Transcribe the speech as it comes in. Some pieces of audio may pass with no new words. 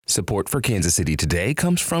Support for Kansas City Today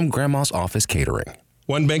comes from Grandma's Office Catering.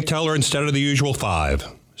 One bank teller instead of the usual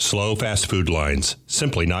 5. Slow fast food lines.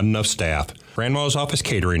 Simply not enough staff. Grandma's Office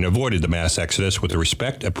Catering avoided the mass exodus with the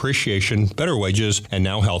respect, appreciation, better wages, and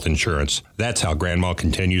now health insurance. That's how Grandma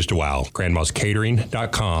continues to wow.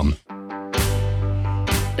 Grandma'sCatering.com.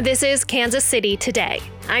 This is Kansas City Today.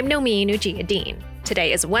 I'm Nomin Ujiyediin.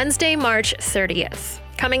 Today is Wednesday, March 30th.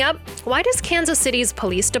 Coming up, why does Kansas City's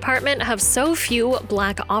police department have so few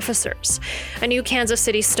black officers? A new Kansas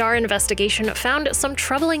City Star investigation found some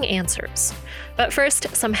troubling answers. But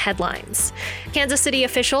first, some headlines. Kansas City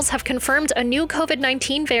officials have confirmed a new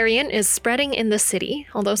COVID-19 variant is spreading in the city,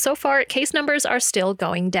 although so far, case numbers are still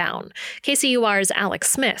going down. KCUR's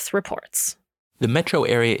Alex Smith reports. The metro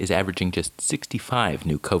area is averaging just 65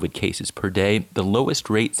 new COVID cases per day, the lowest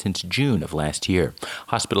rate since June of last year.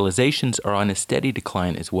 Hospitalizations are on a steady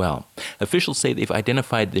decline as well. Officials say they've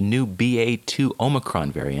identified the new BA.2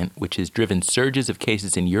 Omicron variant, which has driven surges of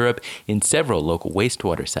cases in Europe in several local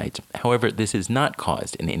wastewater sites. However, this has not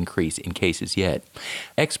caused an increase in cases yet.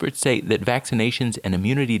 Experts say that vaccinations and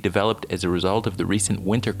immunity developed as a result of the recent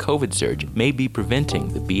winter COVID surge may be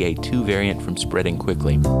preventing the BA.2 variant from spreading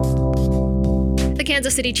quickly. The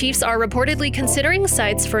Kansas City Chiefs are reportedly considering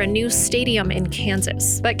sites for a new stadium in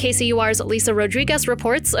Kansas. But KCUR's Lisa Rodriguez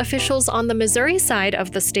reports officials on the Missouri side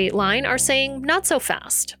of the state line are saying not so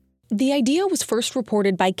fast. The idea was first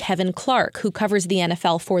reported by Kevin Clark, who covers the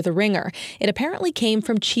NFL for The Ringer. It apparently came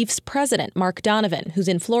from Chiefs president Mark Donovan, who's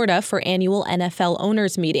in Florida for annual NFL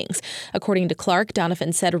owners meetings. According to Clark,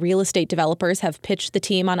 Donovan said real estate developers have pitched the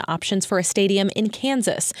team on options for a stadium in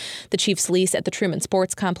Kansas. The Chiefs' lease at the Truman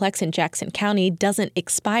Sports Complex in Jackson County doesn't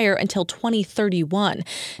expire until 2031.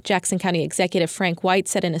 Jackson County Executive Frank White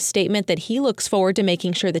said in a statement that he looks forward to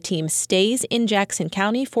making sure the team stays in Jackson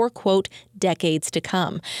County for, quote, decades to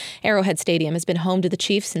come. Arrowhead Stadium has been home to the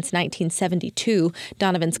Chiefs since 1972.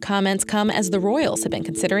 Donovan's comments come as the Royals have been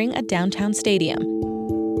considering a downtown stadium.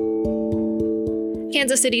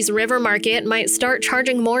 Kansas City's River Market might start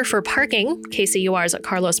charging more for parking, KCUR's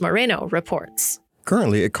Carlos Moreno reports.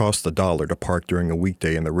 Currently, it costs $1 to park during a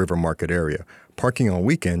weekday in the River Market area. Parking on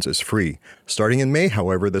weekends is free. Starting in May,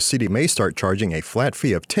 however, the city may start charging a flat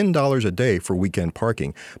fee of $10 a day for weekend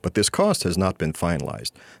parking, but this cost has not been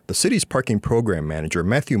finalized. The city's parking program manager,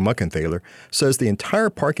 Matthew Muckenthaler, says the entire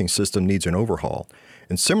parking system needs an overhaul.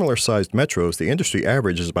 In similar-sized metros, the industry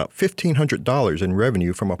average is about $1,500 in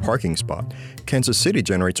revenue from a parking spot. Kansas City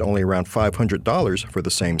generates only around $500 for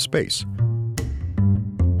the same space.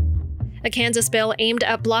 A Kansas bill aimed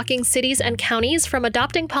at blocking cities and counties from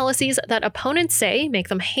adopting policies that opponents say make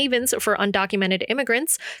them havens for undocumented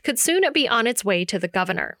immigrants could soon be on its way to the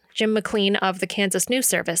governor. Jim McLean of the Kansas News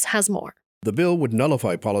Service has more. The bill would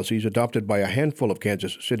nullify policies adopted by a handful of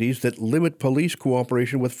Kansas cities that limit police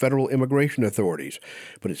cooperation with federal immigration authorities,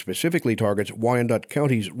 but it specifically targets Wyandotte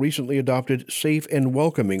County's recently adopted Safe and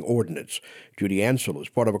Welcoming Ordinance. Judy Ansel is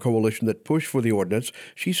part of a coalition that pushed for the ordinance.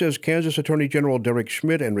 She says Kansas Attorney General Derek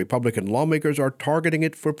Schmidt and Republican lawmakers are targeting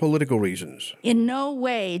it for political reasons. In no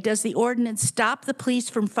way does the ordinance stop the police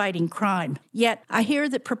from fighting crime. Yet I hear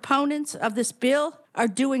that proponents of this bill are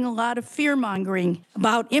doing a lot of fear-mongering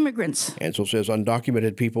about immigrants. Ansel says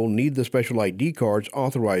undocumented people need the special ID cards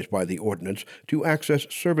authorized by the ordinance to access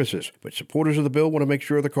services, but supporters of the bill want to make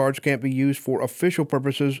sure the cards can't be used for official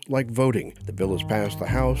purposes like voting. The bill has passed the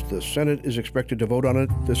House. The Senate is expected to vote on it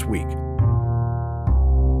this week.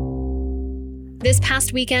 This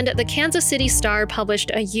past weekend, the Kansas City Star published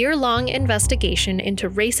a year-long investigation into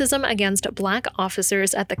racism against black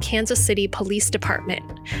officers at the Kansas City Police Department.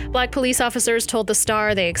 Black police officers told the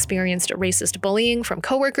Star they experienced racist bullying from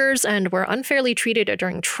coworkers and were unfairly treated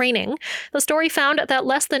during training. The story found that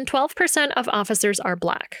less than 12% of officers are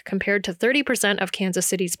black, compared to 30% of Kansas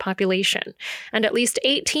City's population, and at least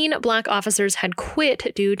 18 black officers had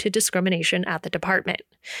quit due to discrimination at the department.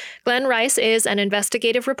 Glenn Rice is an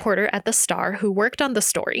investigative reporter at the Star who worked on the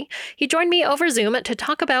story. He joined me over Zoom to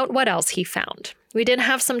talk about what else he found. We did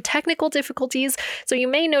have some technical difficulties, so you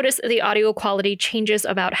may notice the audio quality changes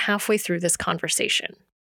about halfway through this conversation.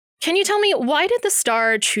 Can you tell me, why did the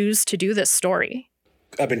Star choose to do this story?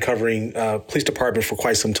 I've been covering police department for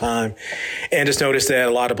quite some time and just noticed that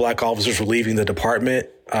a lot of black officers were leaving the department.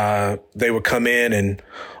 They would come in and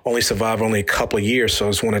only survive only a couple of years, so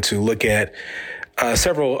I just wanted to look at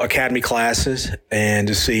several academy classes and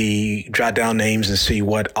to jot down names and see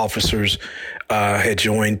what officers had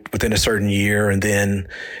joined within a certain year, and then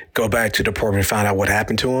go back to the department and find out what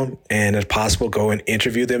happened to them, and if possible, go and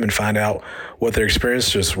interview them and find out what their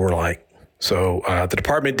experiences were like. So the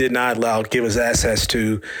department did not give us access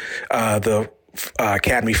to the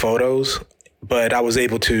academy photos, but I was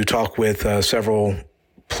able to talk with several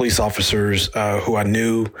police officers who I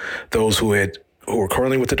knew, those who were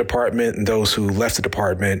currently with the department and those who left the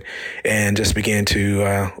department, and just began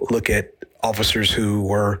to look at officers who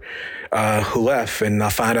left. And I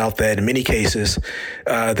found out that in many cases,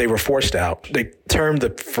 they were forced out. They termed the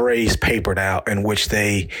phrase papered out, in which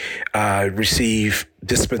they receive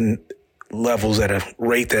discipline levels at a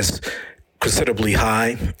rate that's considerably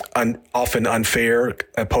high, often unfair,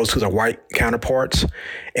 opposed to their white counterparts,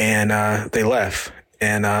 and they left.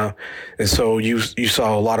 And so you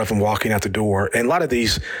saw a lot of them walking out the door. And a lot of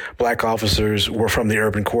these black officers were from the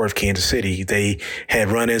urban core of Kansas City. They had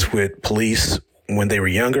run-ins with police when they were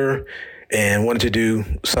younger and wanted to do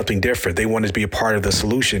something different. They wanted to be a part of the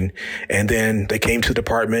solution. And then they came to the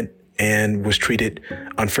department and was treated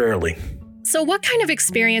unfairly. So what kind of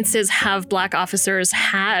experiences have black officers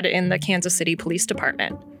had in the Kansas City Police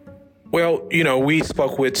Department? Well, we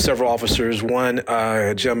spoke with several officers. One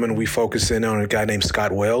gentleman we focused in on, a guy named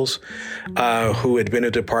Scott Wells, who had been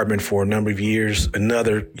in the department for a number of years.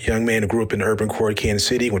 Another young man who grew up in the urban core of Kansas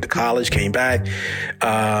City, went to college, came back,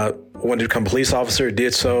 wanted to become a police officer,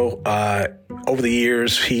 did so. Over the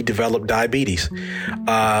years, he developed diabetes.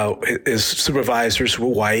 His supervisors, who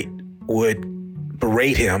were white, would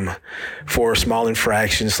berate him for small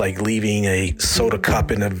infractions like leaving a soda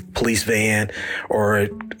cup in a police van or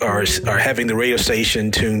having the radio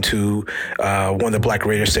station tuned to one of the black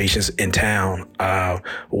radio stations in town.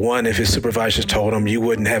 One of his supervisors told him, "You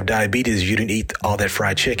wouldn't have diabetes if you didn't eat all that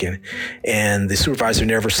fried chicken." And the supervisor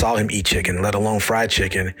never saw him eat chicken, let alone fried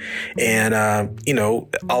chicken. And,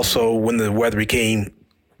 also when the weather became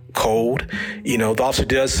cold, the officer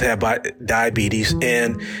does have diabetes,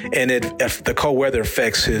 and if the cold weather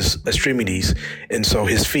affects his extremities, and so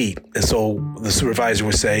his feet, and so the supervisor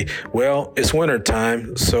would say, "Well, it's winter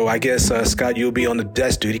time, so I guess Scott, you'll be on the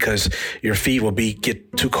desk duty because your feet will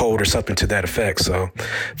get too cold," or something to that effect. So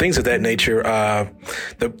things of that nature.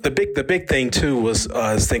 The big thing too was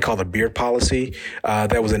this thing called the beard policy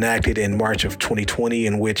that was enacted in March of 2020,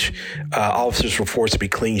 in which officers were forced to be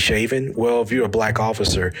clean shaven. Well, if you're a black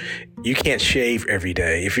officer, you can't shave every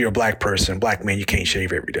day. If you're a black man, you can't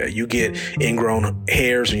shave every day. You get ingrown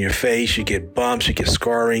hairs on your face, you get bumps, you get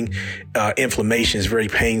scarring, inflammation is very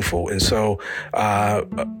painful. And so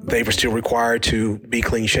they were still required to be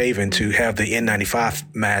clean shaven, to have the N95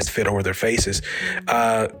 mask fit over their faces.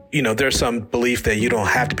 There's some belief that you don't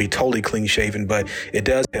have to be totally clean shaven, but it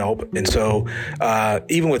does help. And so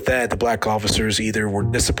even with that, the black officers either were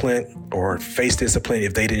disciplined or faced discipline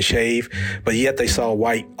if they didn't shave, but yet they saw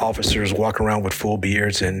white officers walk around with full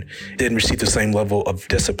beards and didn't receive the same level of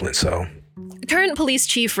discipline. So current police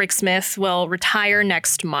chief Rick Smith will retire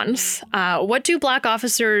next month. What do black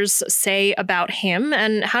officers say about him,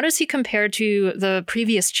 and how does he compare to the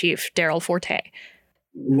previous chief, Daryl Forte?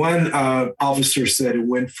 One officer said it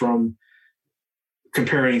went from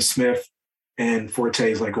comparing Smith and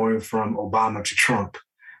Forte is like going from Obama to Trump.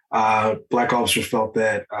 Black officers felt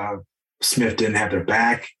that Smith didn't have their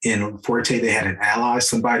back. In Forte, they had an ally,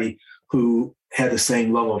 somebody who had the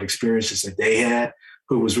same level of experiences that they had,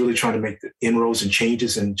 who was really trying to make the inroads and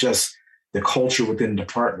changes and just the culture within the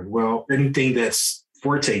department. Well, anything that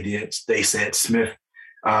Forte did, they said Smith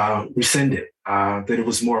rescinded, that it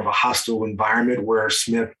was more of a hostile environment where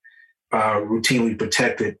Smith routinely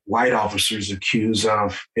protected white officers accused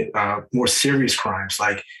of more serious crimes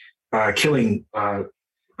like killing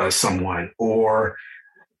someone or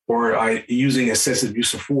using excessive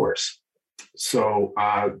use of force. So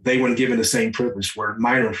they weren't given the same privilege, where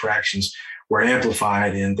minor infractions were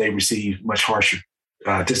amplified and they received much harsher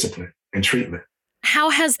discipline and treatment. How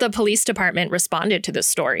has the police department responded to this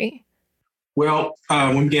story? Well,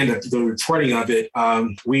 when we began the reporting of it,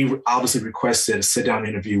 we obviously requested a sit-down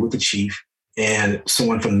interview with the chief and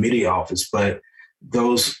someone from the media office, but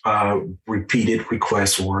those repeated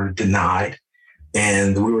requests were denied.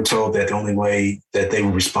 And we were told that the only way that they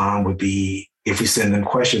would respond would be if we send them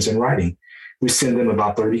questions in writing. We send them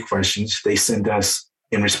about 30 questions. They send us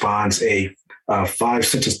in response a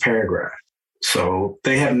 5-sentence paragraph. So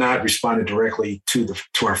they have not responded directly to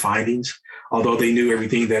our findings, although they knew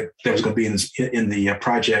everything that was going to be in the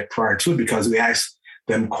project prior to it, because we asked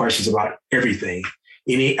them questions about everything.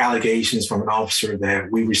 Any allegations from an officer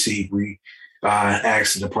that we received, we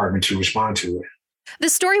asked the department to respond to it. The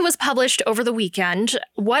story was published over the weekend.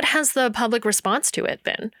 What has the public response to it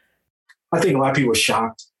been? I think a lot of people are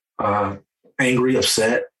shocked, angry,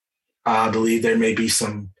 upset. I believe there may be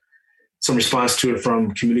some response to it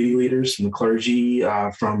from community leaders, from the clergy,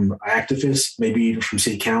 from activists, maybe even from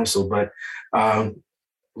city council. But a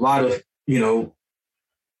lot of,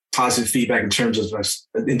 positive feedback in terms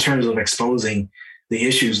of exposing the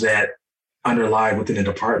issues that underlie within the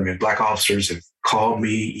department. Black officers have called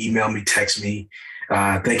me, emailed me, texted me,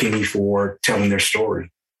 thanking me for telling their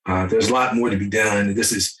story. There's a lot more to be done.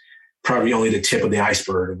 This is probably only the tip of the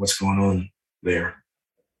iceberg of what's going on there.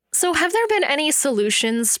 So have there been any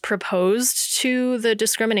solutions proposed to the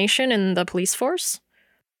discrimination in the police force?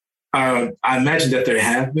 I imagine that there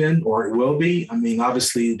have been, or it will be. I mean,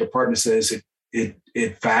 obviously, the department says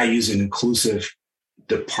it values an inclusive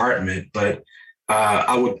department, but I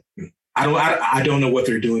don't know what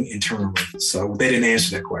they're doing internally. So they didn't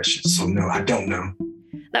answer that question. So no, I don't know.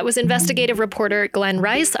 That was investigative reporter Glenn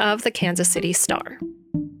Rice of the Kansas City Star.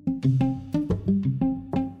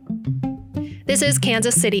 This is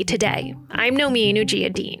Kansas City Today. I'm Nomin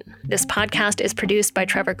Ujiyediin. This podcast is produced by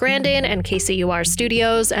Trevor Grandin and KCUR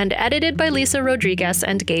Studios and edited by Lisa Rodriguez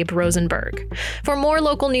and Gabe Rosenberg. For more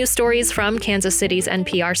local news stories from Kansas City's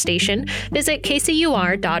NPR station, visit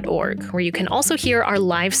kcur.org, where you can also hear our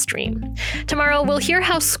live stream. Tomorrow, we'll hear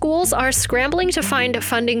how schools are scrambling to find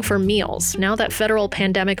funding for meals now that federal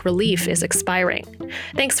pandemic relief is expiring.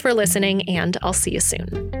 Thanks for listening, and I'll see you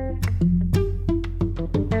soon.